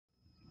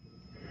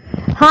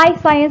Hi,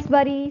 science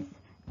buddies!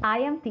 I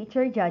am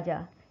teacher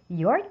Jaja,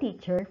 your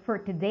teacher for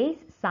today's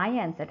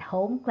Science at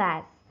Home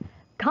class.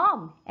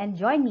 Come and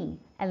join me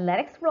and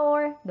let's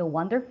explore the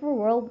wonderful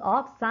world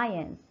of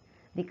science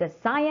because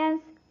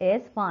science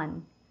is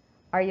fun.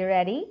 Are you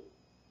ready?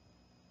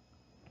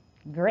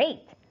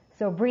 Great!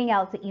 So bring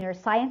out the inner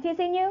scientist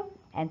in you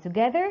and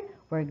together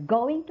we're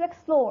going to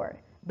explore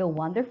the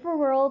wonderful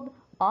world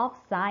of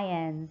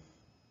science.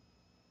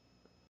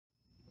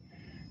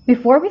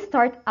 Before we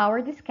start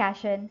our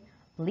discussion,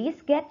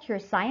 please get your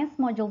science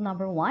module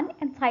number 1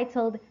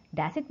 entitled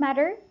Does It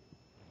Matter?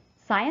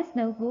 Science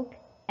notebook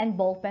and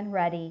ballpen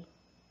ready.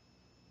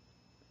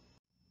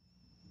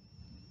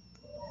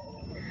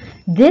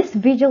 This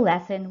video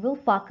lesson will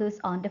focus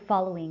on the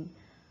following.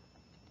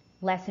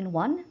 Lesson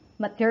 1,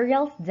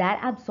 Materials that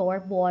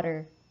absorb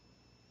water.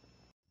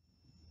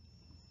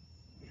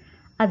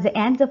 At the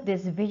end of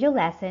this video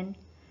lesson,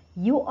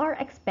 you are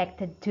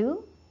expected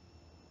to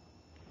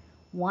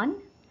 1.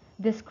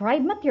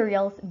 Describe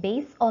materials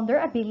based on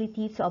their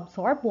ability to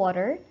absorb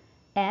water,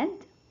 and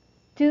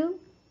 2.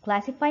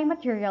 Classify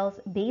materials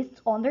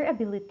based on their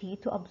ability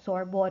to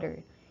absorb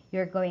water.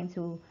 You're going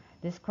to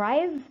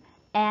describe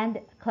and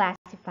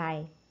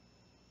classify.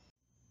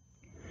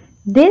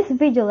 This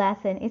video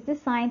lesson is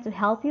designed to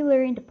help you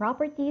learn the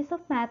properties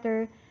of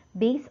matter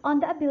based on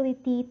the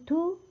ability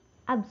to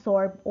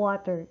absorb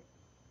water.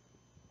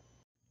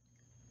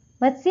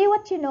 Let's see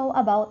what you know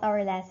about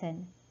our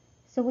lesson.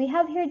 So we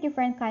have here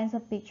different kinds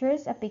of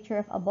pictures, a picture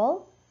of a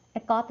ball, a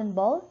cotton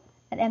ball,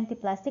 an empty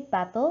plastic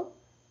bottle,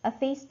 a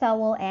face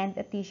towel, and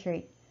a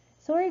t-shirt.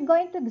 So we're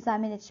going to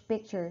examine each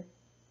picture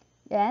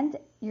and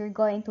you're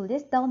going to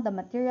list down the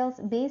materials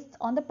based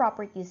on the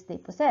properties they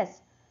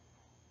possess.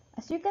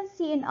 As you can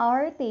see in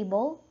our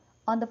table,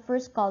 on the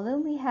first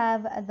column we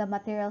have the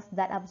materials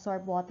that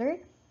absorb water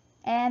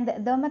and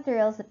the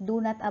materials that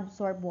do not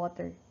absorb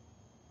water.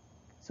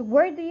 So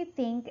where do you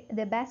think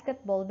the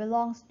basketball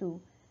belongs to?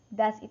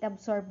 Does it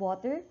absorb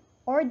water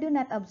or do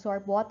not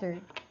absorb water?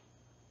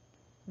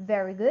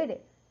 Very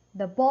good.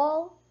 The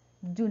ball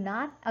do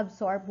not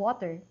absorb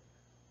water.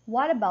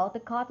 What about the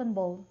cotton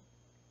ball?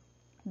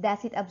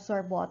 Does it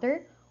absorb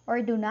water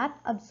or do not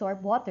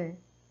absorb water?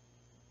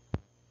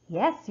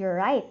 Yes, you're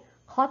right.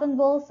 Cotton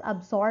balls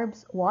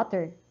absorbs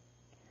water.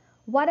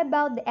 What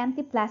about the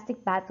empty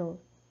plastic bottle?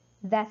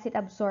 Does it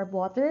absorb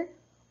water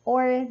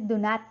or do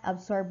not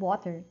absorb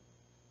water?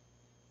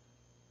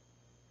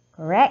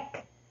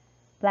 Correct.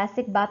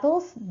 Plastic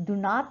bottles do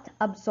not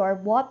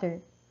absorb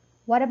water.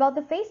 What about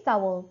the face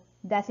towel?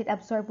 Does it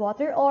absorb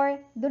water or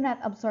do not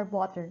absorb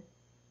water?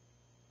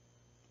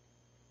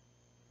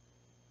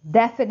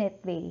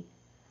 Definitely.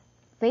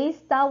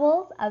 Face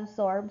towel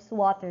absorbs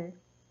water.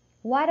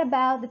 What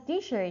about the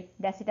t-shirt?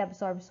 Does it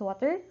absorb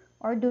water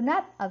or do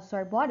not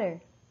absorb water?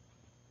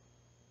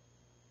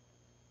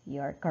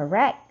 You're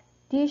correct.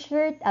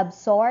 T-shirt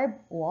absorb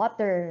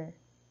water.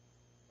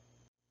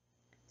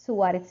 So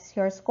what is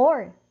your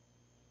score?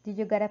 Did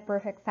you get a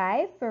perfect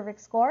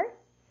score?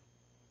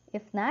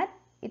 If not,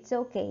 it's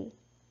okay.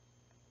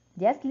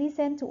 Just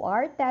listen to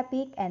our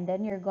topic and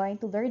then you're going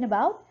to learn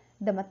about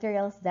the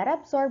materials that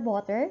absorb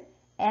water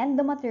and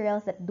the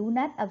materials that do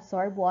not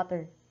absorb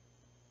water.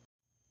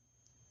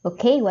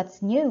 Okay,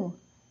 what's new?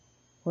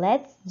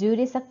 Let's do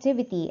this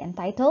activity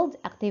entitled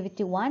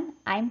Activity 1,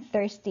 I'm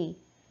Thirsty.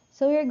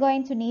 So you're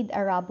going to need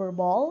a rubber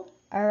ball,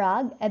 a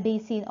rug, a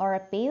basin or a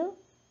pail,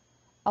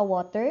 a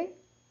water,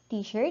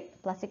 t-shirt,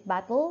 plastic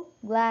bottle,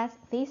 glass,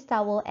 face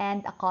towel,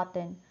 and a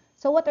cotton.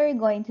 So what are you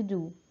going to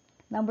do?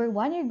 Number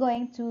 1, you're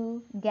going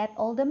to get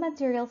all the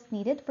materials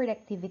needed for the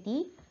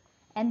activity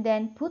and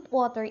then put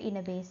water in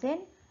a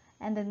basin.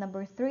 And then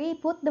number 3,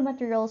 put the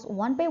materials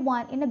one by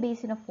one in a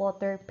basin of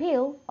water,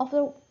 pail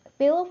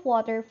of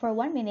water for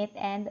 1 minute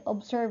and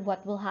observe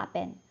what will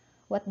happen.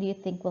 What do you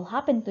think will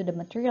happen to the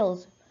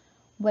materials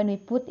when we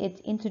put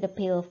it into the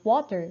pail of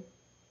water?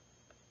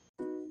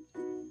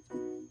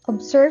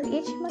 Observe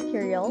each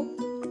material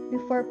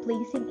before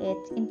placing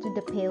it into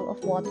the pail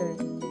of water.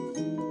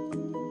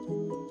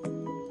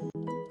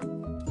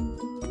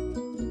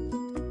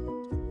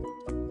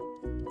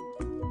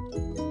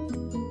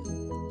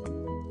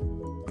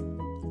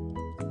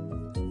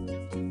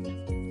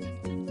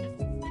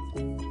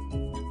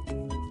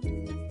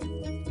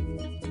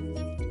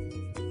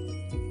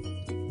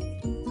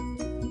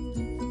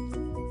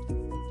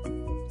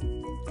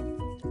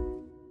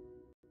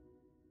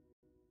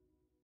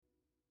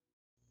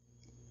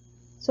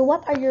 So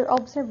what are your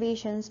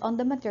observations on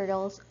the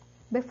materials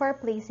before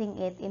placing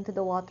it into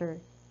the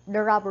water?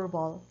 The rubber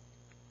ball.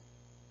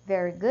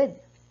 Very good.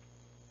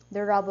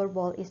 The rubber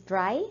ball is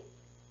dry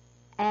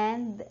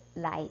and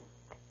light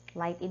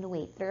in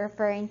weight. They're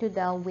referring to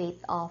the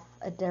weight of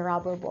the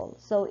rubber ball.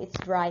 So it's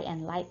dry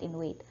and light in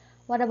weight.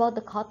 What about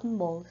the cotton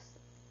balls?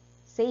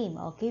 Same.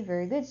 Okay,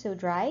 very good. So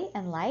dry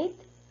and light.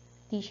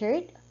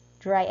 T-shirt,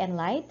 dry and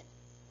light.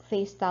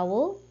 Face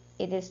towel,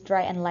 it is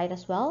dry and light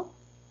as well.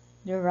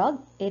 The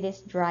rug, it is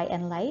dry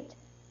and light.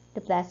 The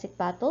plastic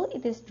bottle,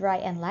 it is dry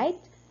and light.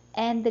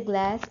 And the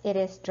glass, it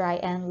is dry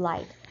and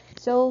light.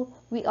 So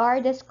we are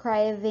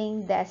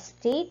describing the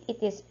state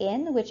it is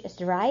in, which is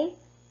dry,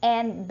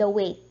 and the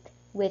weight,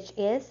 which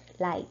is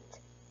light.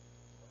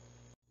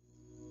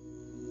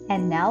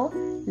 And now,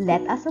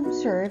 let us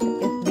observe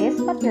if these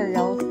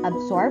materials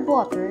absorb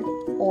water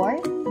or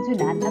do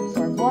not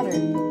absorb water.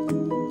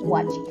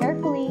 Watch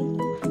carefully.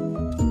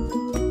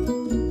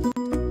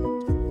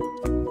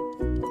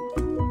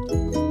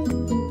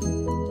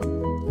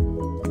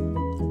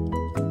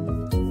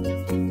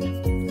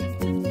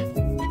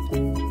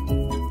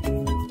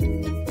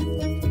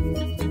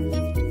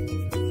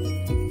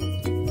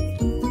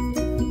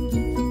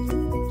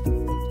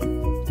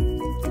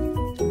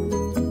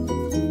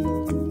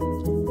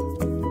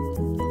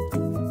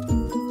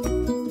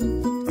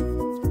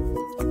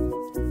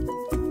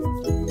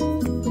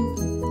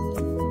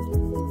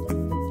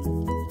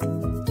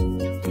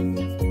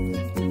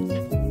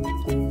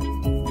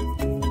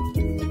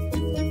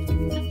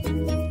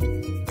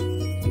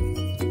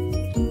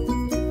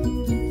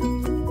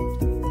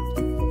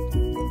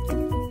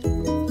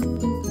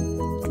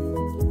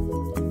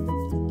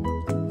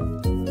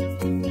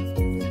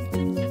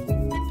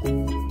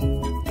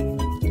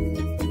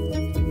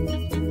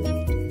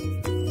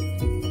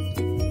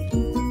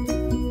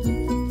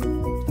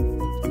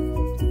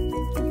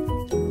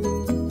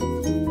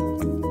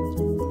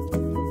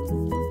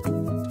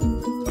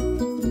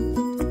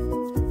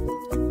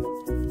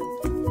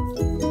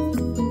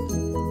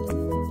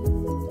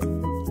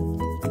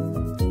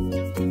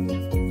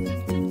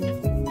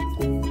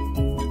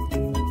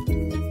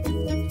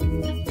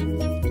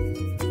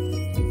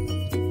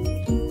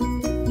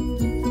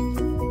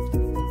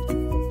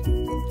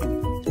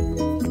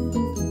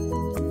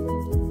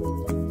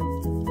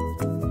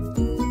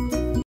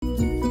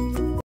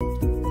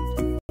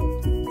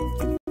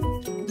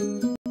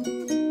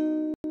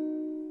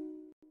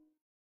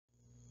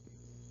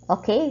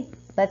 Okay,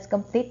 let's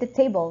complete the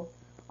table.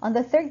 On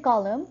the third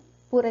column,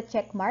 put a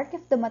check mark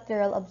if the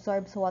material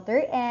absorbs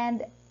water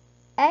and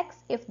X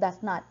if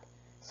does not.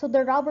 So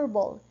the rubber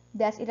ball,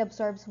 does it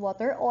absorbs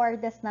water or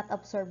does not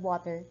absorb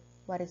water?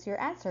 What is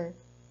your answer?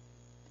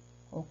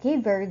 Okay,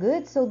 very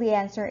good. So the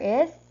answer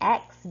is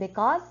X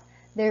because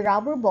the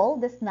rubber ball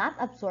does not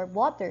absorb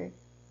water.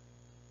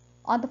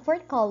 On the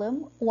fourth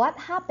column, what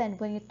happened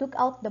when you took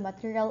out the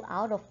material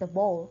out of the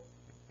bowl?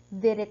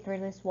 Did it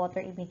release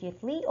water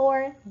immediately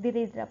or did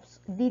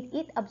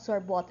it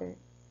absorb water?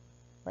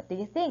 What do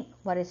you think?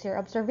 What is your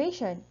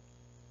observation?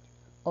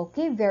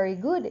 Okay, very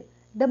good.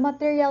 The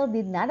material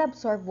did not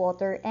absorb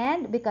water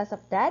and because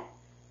of that,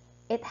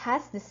 it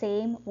has the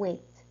same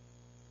weight.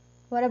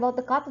 What about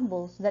the cotton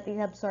balls? Does it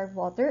absorb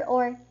water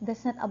or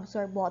does not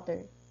absorb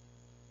water?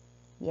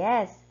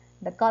 Yes,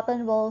 the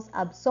cotton balls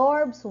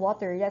absorbs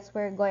water. That's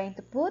where we're going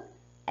to put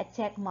a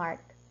check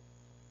mark.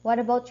 What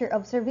about your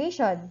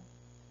observation?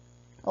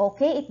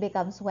 Okay, it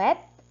becomes wet,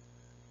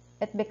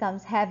 it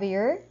becomes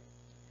heavier,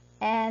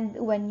 and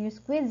when you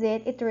squeeze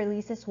it, it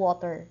releases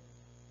water.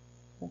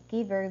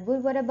 Okay, very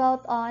good. What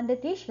about on the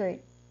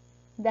t-shirt?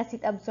 Does it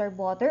absorb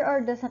water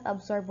or does not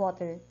absorb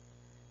water?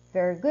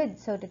 Very good.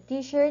 So the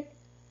t-shirt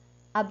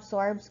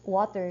absorbs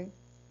water.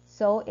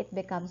 So it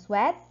becomes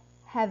wet,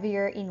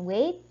 heavier in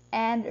weight,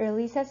 and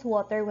releases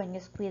water when you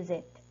squeeze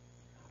it.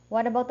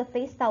 What about the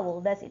face towel?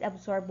 Does it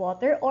absorb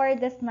water or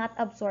does not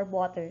absorb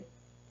water?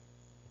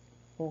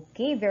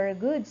 Okay, very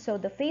good. So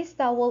the face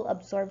towel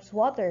absorbs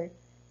water.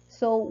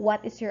 So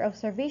what is your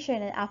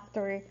observation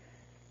after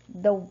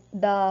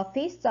the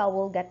face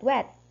towel get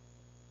wet?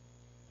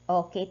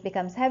 Okay, it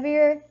becomes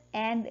heavier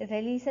and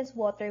releases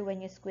water when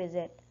you squeeze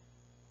it.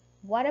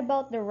 What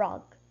about the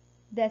rug?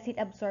 Does it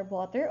absorb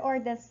water or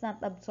does not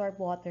absorb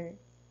water?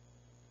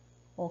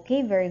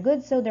 Okay, very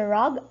good. So the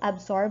rug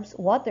absorbs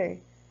water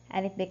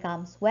and it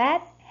becomes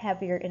wet,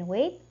 heavier in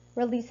weight,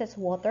 releases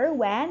water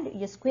when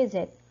you squeeze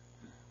it.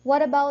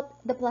 What about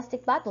the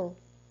plastic bottle?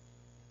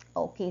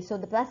 Okay, so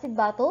the plastic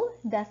bottle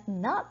does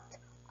not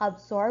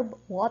absorb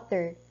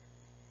water.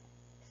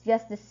 It's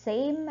just the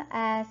same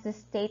as the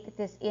state it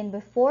is in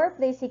before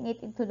placing it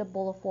into the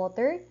bowl of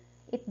water.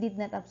 It did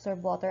not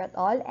absorb water at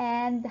all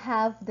and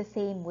have the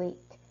same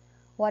weight.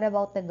 What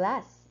about the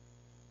glass?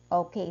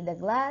 Okay, the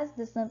glass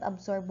does not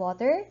absorb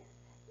water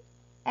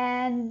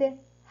and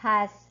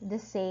has the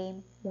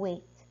same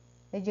weight.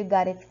 Did you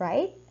got it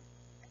right?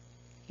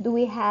 Do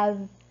we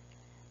have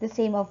the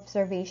same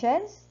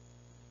observations?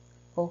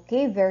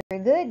 Okay, very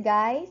good,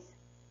 guys.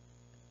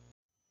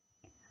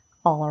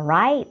 All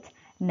right,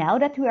 now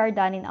that we are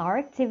done in our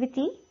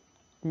activity,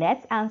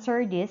 let's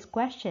answer these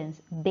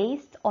questions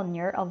based on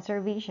your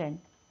observation.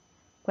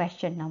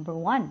 Question number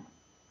 1.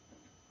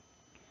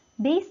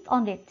 Based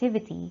on the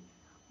activity,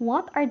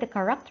 what are the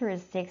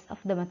characteristics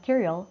of the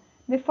material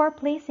before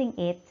placing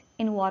it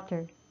in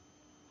water?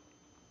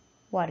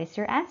 What is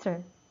your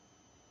answer?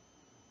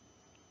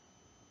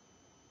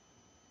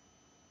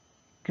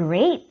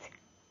 Great!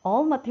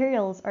 All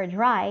materials are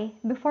dry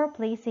before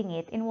placing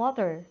it in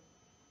water.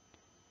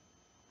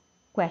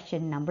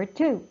 Question number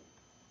 2.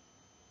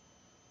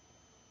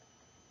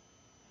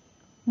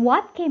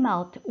 What came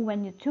out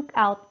when you took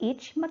out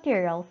each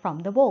material from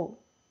the bowl?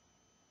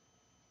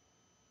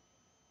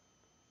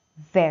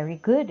 Very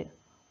good.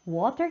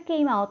 Water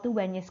came out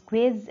when you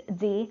squeeze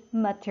the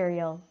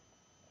material.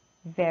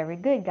 Very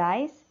good,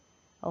 guys.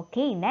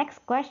 Okay, next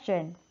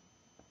question.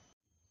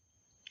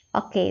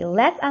 Okay,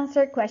 let's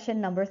answer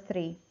question number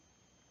 3.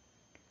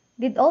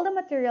 Did all the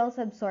materials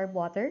absorb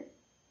water?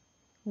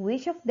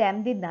 Which of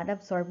them did not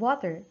absorb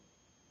water?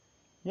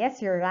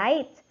 Yes, you're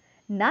right.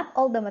 Not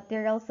all the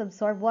materials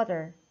absorb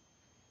water.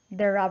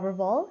 The rubber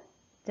ball,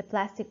 the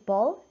plastic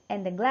ball,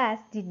 and the glass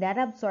did not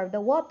absorb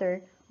the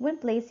water when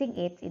placing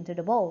it into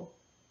the bowl.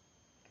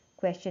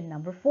 Question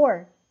number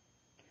 4.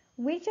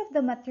 Which of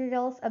the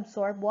materials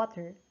absorb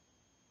water?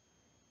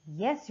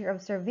 Yes, your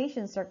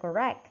observations are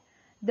correct.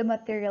 The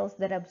materials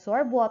that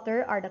absorb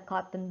water are the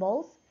cotton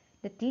balls,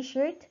 the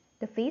t-shirt,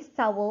 the face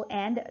towel,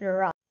 and the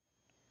rug.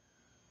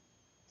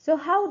 So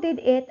how did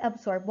it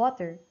absorb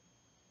water?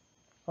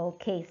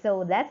 Okay,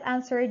 so let's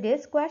answer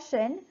this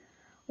question.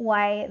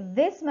 Why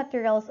these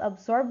materials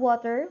absorb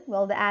water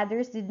while the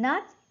others did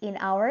not in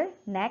our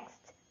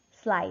next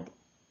slide.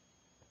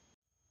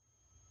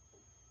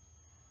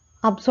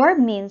 Absorb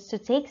means to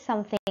take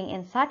something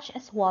in such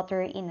as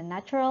water in a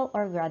natural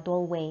or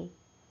gradual way.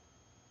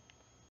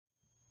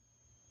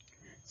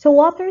 So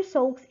water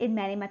soaks in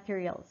many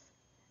materials.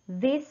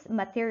 These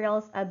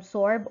materials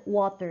absorb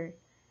water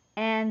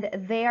and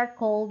they are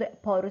called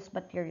porous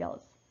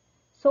materials.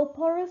 So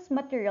porous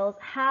materials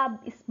have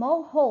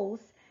small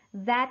holes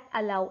that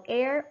allow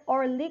air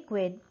or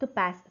liquid to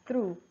pass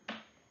through.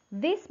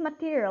 These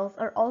materials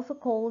are also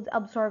called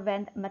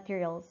absorbent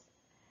materials.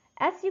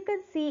 As you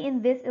can see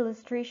in this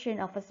illustration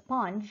of a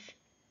sponge,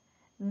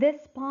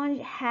 this sponge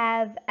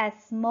have a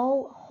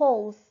small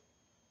holes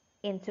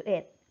into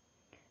it.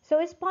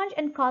 So sponge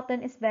and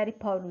cotton is very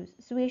porous,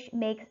 which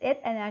makes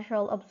it a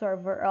natural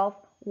absorber of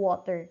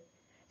water.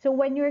 So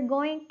when you're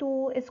going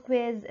to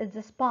squeeze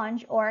the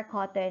sponge or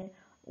cotton,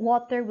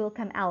 water will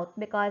come out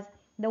because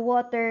the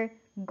water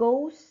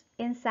goes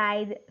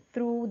inside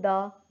through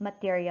the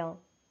material.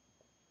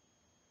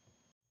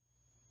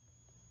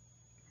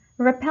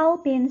 Repel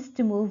means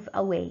to move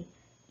away.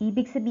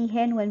 Ibig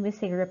sabihin, when we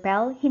say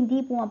repel, hindi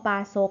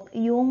pumapasok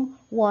yung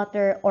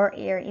water or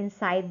air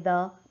inside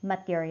the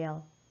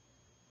material.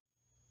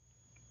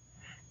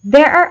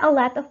 There are a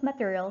lot of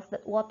materials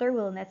that water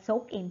will not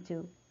soak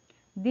into.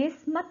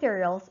 These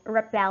materials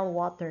repel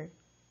water.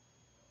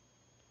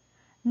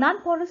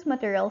 Non-porous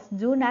materials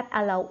do not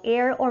allow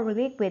air or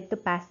liquid to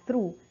pass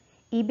through.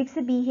 Ibig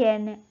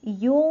sabihin,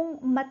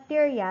 yung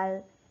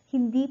material,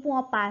 hindi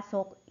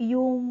pumapasok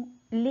yung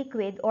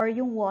liquid or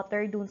yung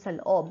water dun sa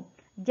loob.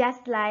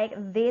 Just like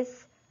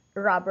this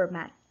rubber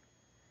mat.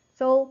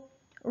 So,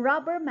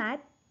 rubber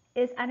mat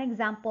is an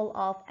example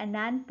of a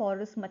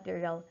non-porous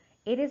material.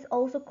 It is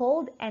also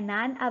called a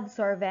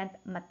non-absorbent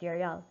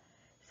material.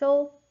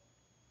 So,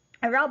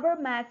 rubber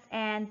mats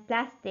and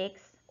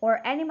plastics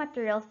or any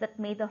materials that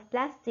made of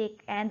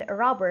plastic and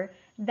rubber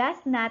does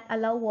not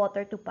allow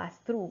water to pass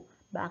through.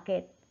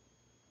 Bakit?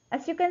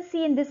 As you can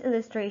see in these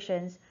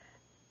illustrations,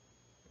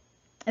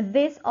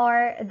 these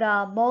are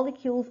the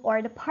molecules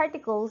or the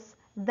particles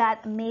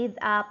that made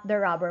up the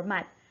rubber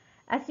mat.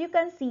 As you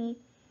can see,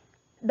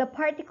 the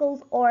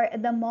particles or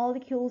the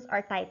molecules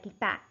are tightly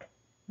packed.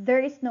 There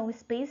is no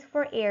space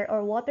for air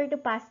or water to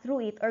pass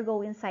through it or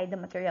go inside the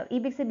material.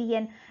 Ibig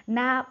sabihin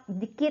na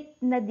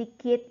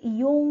dikit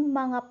yung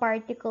mga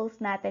particles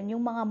natin,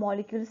 yung mga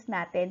molecules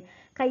natin.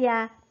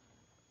 Kaya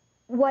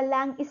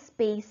walang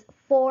space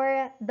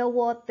for the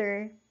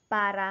water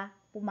para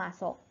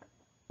pumasok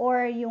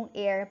or yung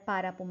air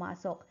para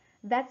pumasok.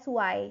 That's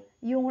why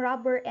yung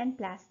rubber and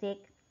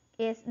plastic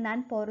is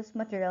non-porous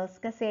materials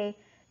kasi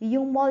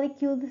yung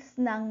molecules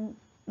ng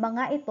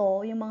mga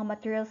ito, yung mga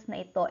materials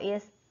na ito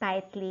is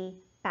tightly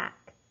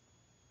packed.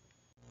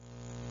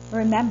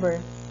 Remember,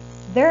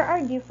 there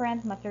are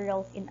different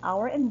materials in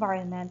our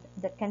environment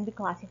that can be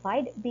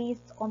classified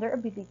based on their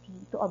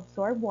ability to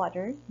absorb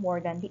water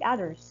more than the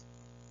others.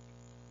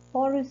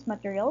 Porous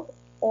materials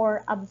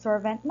or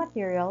absorbent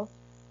materials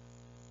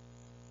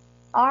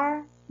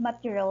are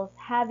materials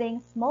having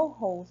small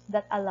holes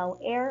that allow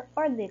air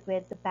or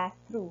liquid to pass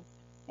through.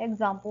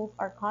 Examples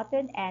are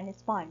cotton and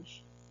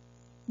sponge.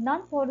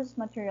 Non-porous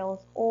materials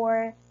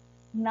or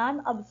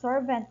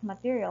non-absorbent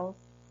materials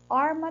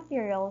are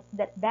materials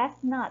that does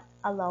not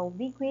allow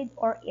liquid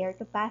or air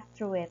to pass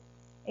through it.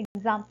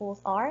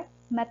 Examples are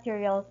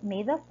materials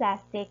made of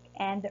plastic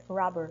and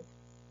rubber.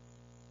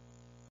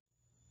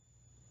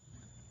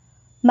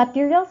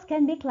 Materials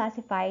can be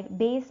classified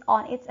based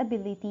on its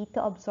ability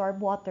to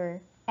absorb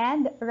water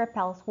and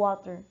repels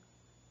water.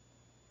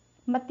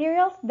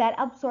 Materials that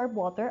absorb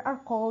water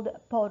are called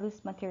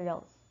porous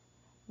materials.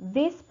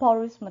 These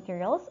porous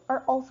materials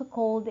are also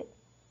called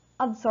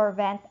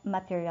absorbent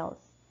materials.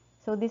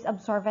 So these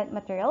absorbent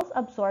materials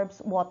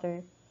absorbs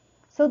water.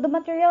 So the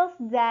materials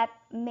that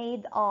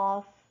made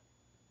of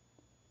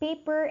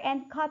paper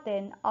and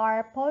cotton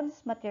are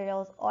porous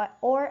materials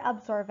or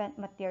absorbent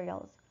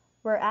materials,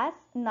 whereas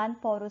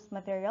non-porous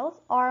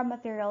materials are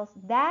materials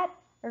that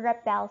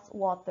repels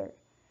water.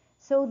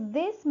 So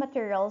these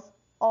materials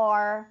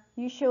are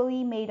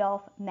usually made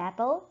of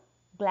metal,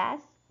 glass,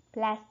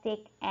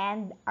 plastic,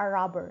 and a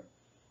rubber.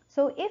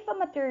 So if a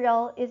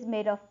material is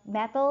made of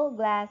metal,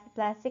 glass,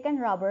 plastic,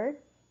 and rubber,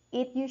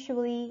 it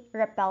usually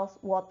repels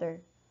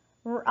water.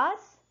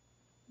 Whereas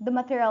the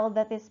material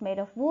that is made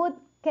of wood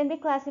can be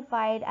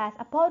classified as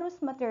a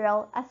porous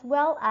material as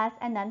well as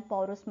a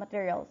non-porous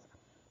materials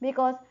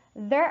because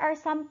there are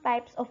some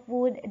types of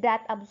wood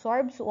that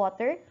absorbs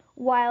water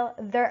while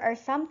there are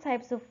some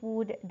types of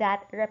wood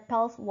that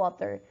repels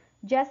water,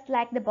 just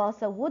like the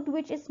balsa wood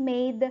which is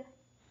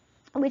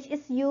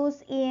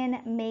used in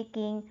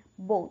making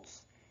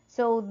boats.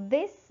 So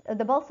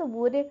the balsa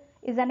wood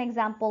is an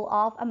example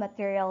of a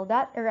material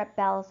that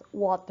repels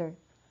water.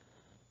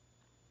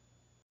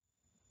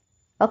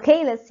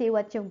 Okay, let's see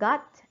what you've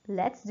got.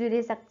 Let's do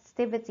this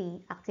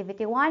activity.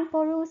 Activity 1,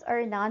 porous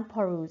or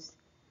non-porous.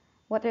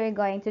 What are you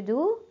going to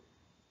do?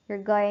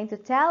 You're going to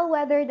tell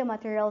whether the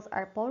materials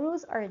are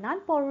porous or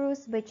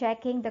non-porous by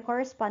checking the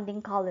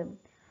corresponding column.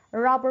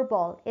 Rubber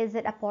ball, is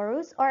it a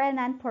porous or a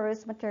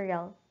non-porous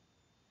material?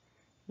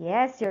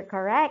 Yes, you're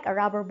correct.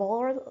 Rubber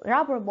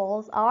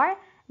balls are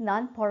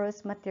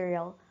non-porous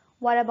material.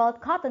 What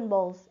about cotton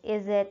balls?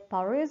 Is it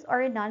porous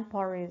or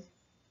non-porous?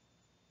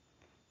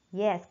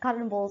 Yes,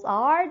 cotton balls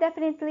are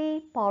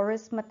definitely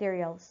porous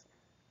materials.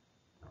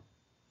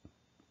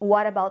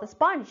 What about a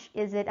sponge?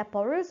 Is it a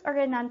porous or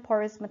a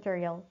non-porous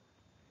material?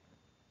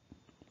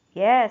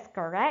 Yes,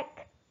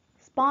 correct.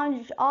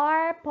 Sponge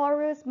are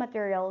porous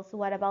materials.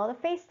 What about a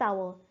face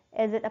towel?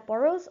 Is it a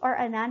porous or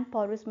a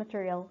non-porous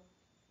material?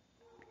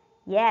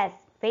 Yes,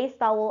 face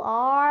towels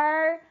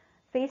are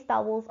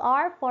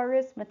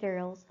porous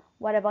materials.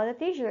 What about a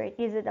t-shirt?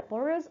 Is it a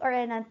porous or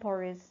a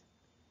non-porous?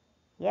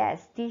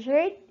 Yes,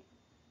 t-shirt,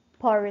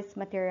 porous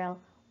material.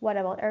 What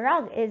about a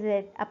rug? Is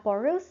it a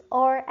porous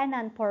or a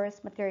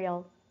non-porous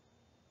material?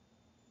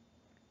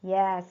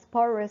 Yes,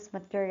 porous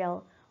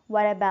material.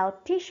 What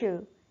about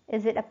tissue?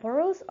 Is it a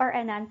porous or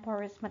a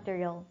non-porous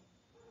material?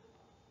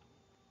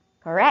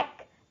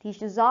 Correct.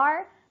 Tissues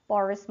are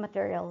porous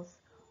materials.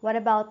 What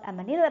about a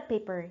manila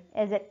paper?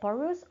 Is it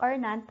porous or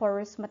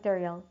non-porous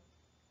material?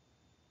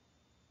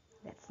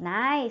 That's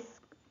nice.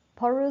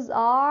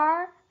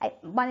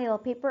 Manila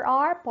paper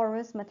are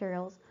porous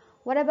materials.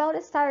 What about a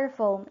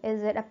styrofoam?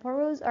 Is it a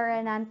porous or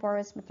a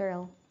non-porous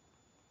material?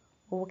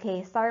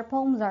 Okay,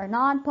 styrofoams are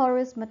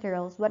non-porous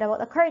materials. What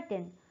about a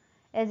curtain?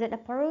 Is it a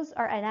porous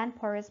or a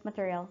non-porous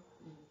material?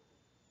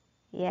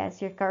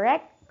 Yes, you're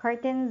correct.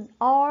 Curtains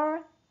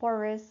are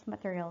porous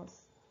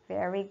materials.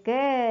 Very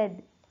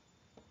good.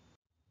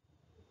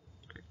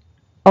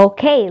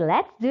 Okay,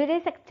 let's do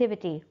this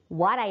activity.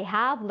 What I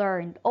have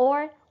learned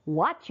or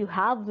what you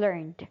have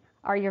learned.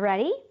 Are you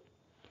ready?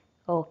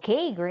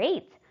 Okay,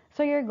 great.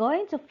 So you're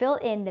going to fill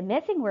in the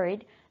missing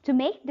word to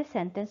make the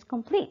sentence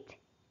complete.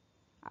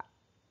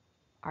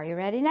 Are you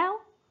ready now?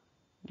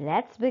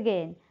 Let's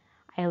begin.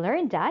 I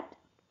learned that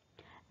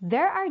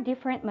there are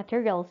different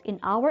materials in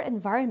our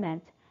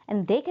environment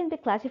and they can be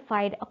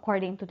classified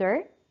according to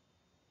their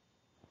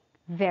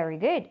very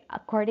good,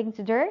 according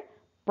to their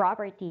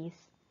properties.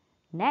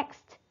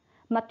 Next,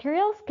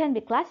 materials can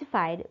be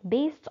classified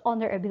based on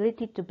their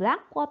ability to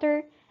blank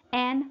water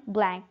and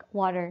blank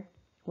water.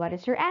 What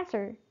is your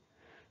answer?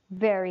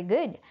 Very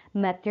good.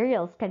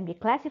 Materials can be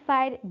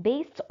classified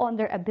based on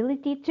their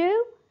ability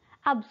to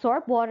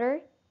absorb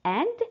water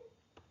and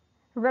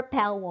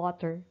repel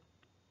water.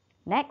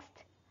 Next,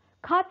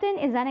 cotton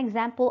is an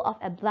example of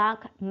a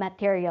blank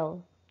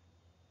material.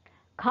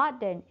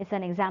 Cotton is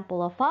an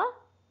example of a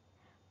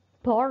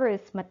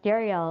porous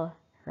material.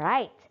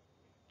 Right.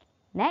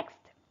 Next,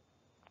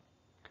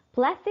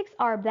 plastics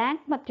are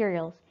blank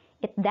materials.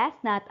 It does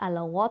not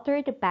allow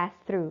water to pass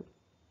through.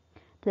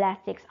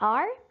 Plastics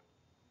are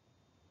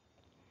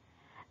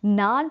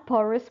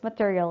non-porous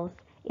materials.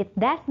 It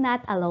does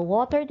not allow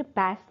water to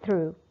pass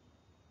through.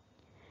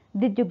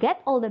 Did you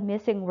get all the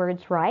missing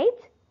words right?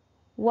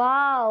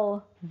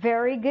 Wow,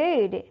 very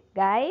good,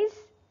 guys.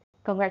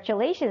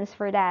 Congratulations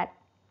for that.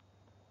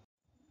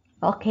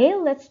 Okay,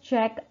 let's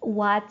check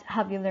what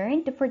have you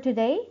learned for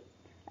today.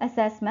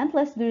 Assessment,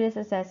 let's do this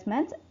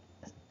assessment.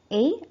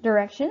 A,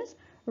 directions.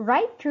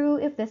 Write true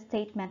if the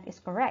statement is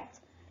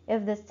correct.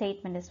 If the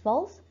statement is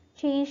false,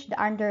 change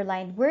the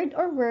underlined word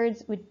or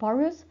words with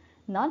porous,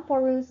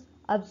 non-porous,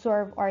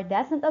 absorb or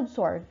doesn't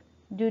absorb.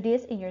 Do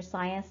this in your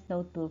science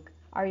notebook.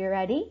 Are you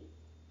ready?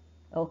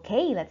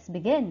 Okay, let's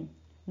begin.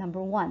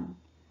 Number 1.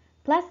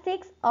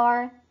 Plastics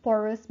are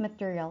porous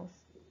materials.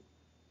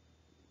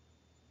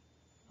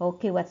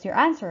 Okay, what's your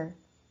answer?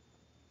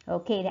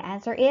 Okay, the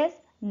answer is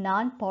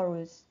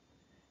non-porous.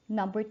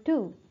 Number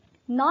 2.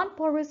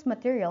 Non-porous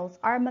materials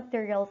are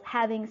materials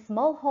having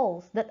small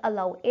holes that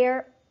allow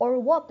air or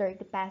water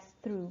to pass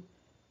through.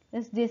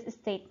 Is this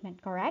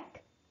statement correct?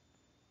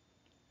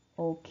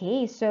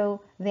 Okay,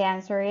 so the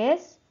answer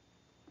is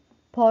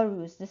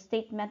porous. The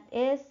statement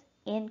is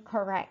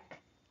incorrect.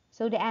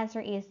 So the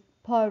answer is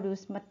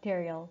porous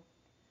material.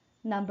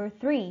 Number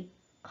 3.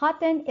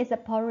 Cotton is a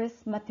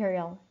porous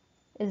material.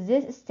 Is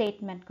this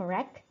statement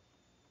correct?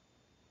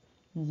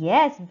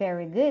 Yes,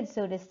 very good.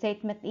 So the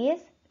statement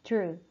is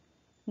true.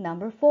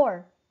 Number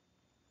 4.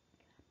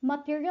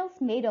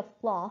 Materials made of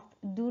cloth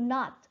do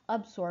not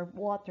absorb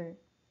water.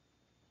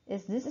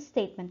 Is this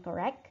statement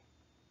correct?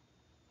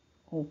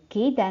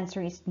 Okay, the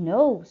answer is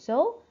no.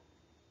 So,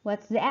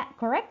 what's the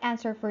correct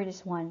answer for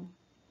this one?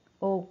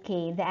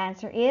 Okay, the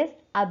answer is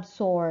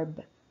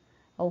absorb.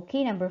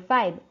 Okay, number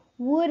 5.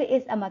 Wood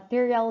is a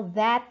material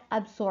that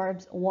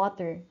absorbs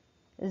water.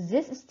 Is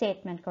this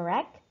statement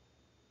correct?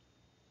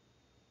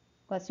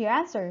 What's your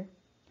answer?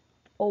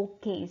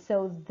 Okay,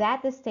 so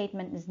that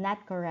statement is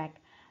not correct.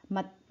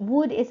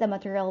 Wood is a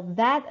material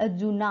that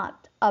do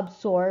not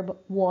absorb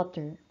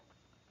water.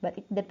 But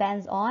it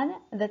depends on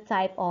the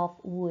type of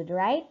wood,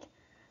 right?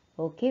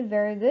 Okay,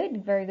 very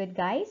good. Very good,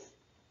 guys.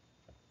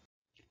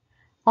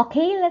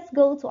 Okay, let's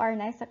go to our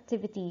next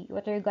activity.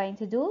 What are you going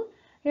to do?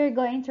 You're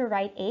going to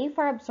write A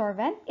for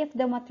absorbent if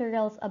the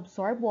materials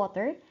absorb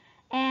water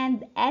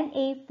and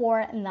NA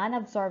for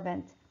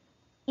non-absorbent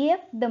if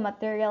the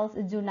materials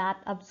do not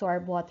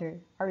absorb water.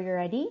 Are you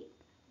ready?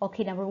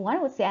 Okay, number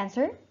 1, what's the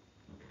answer?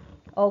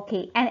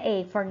 Okay,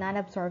 Na for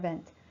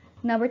non-absorbent.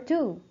 Number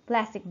 2,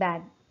 plastic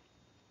bag.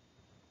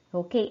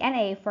 Okay,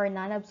 Na for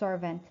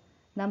non-absorbent.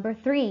 Number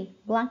 3,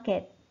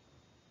 blanket.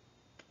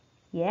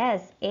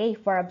 Yes, A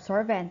for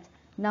absorbent.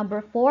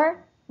 Number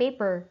 4,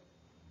 paper.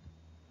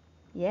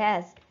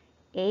 Yes,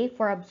 A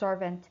for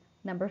absorbent.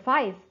 Number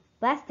 5,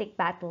 plastic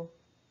bottle.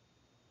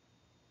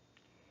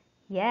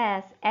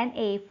 Yes,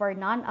 Na for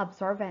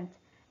non-absorbent.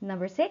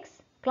 Number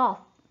 6,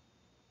 cloth.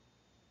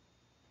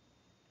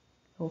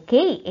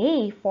 Okay,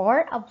 A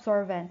for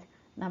absorbent.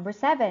 Number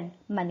 7,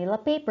 Manila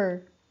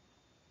paper.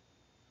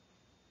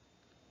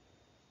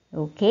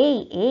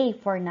 Okay, A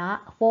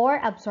for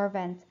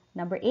absorbent.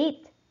 Number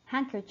 8,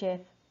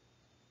 handkerchief.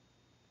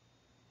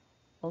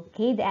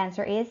 Okay, the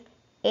answer is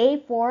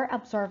A for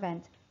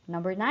absorbent.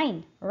 Number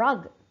 9,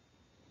 rug.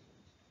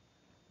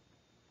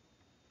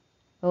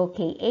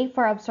 Okay, A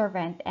for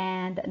absorbent.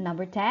 And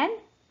number 10,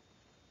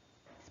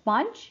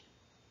 sponge.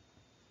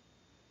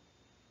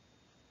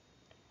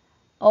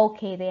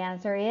 Okay, the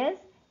answer is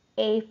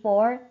A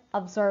for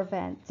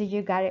absorbent. Did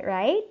you got it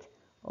right?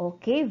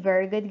 Okay,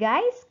 very good,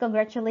 guys.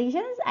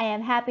 Congratulations. I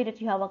am happy that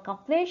you have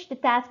accomplished the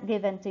task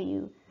given to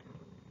you.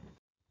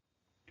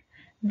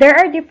 There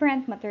are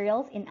different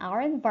materials in our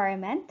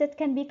environment that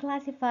can be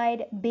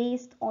classified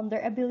based on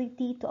their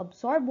ability to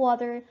absorb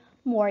water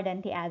more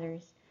than the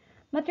others.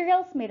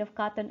 Materials made of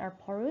cotton are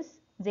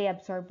porous, they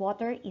absorb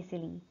water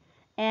easily.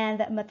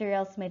 And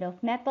materials made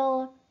of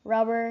metal,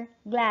 rubber,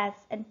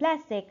 glass, and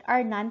plastic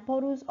are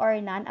non-porous or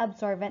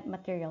non-absorbent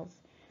materials.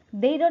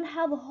 They don't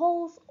have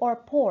holes or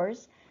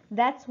pores,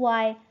 that's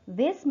why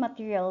these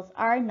materials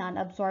are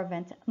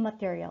non-absorbent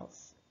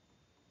materials.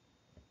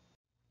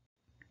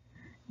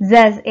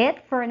 That's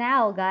it for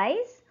now,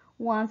 guys.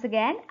 Once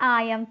again,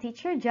 I am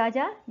Teacher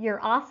Jaja, your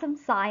awesome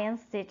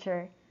science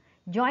teacher.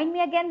 Join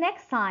me again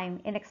next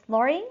time in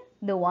exploring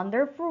the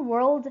wonderful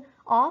world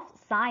of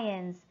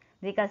science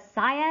because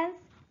science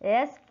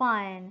is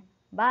fun.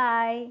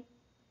 Bye!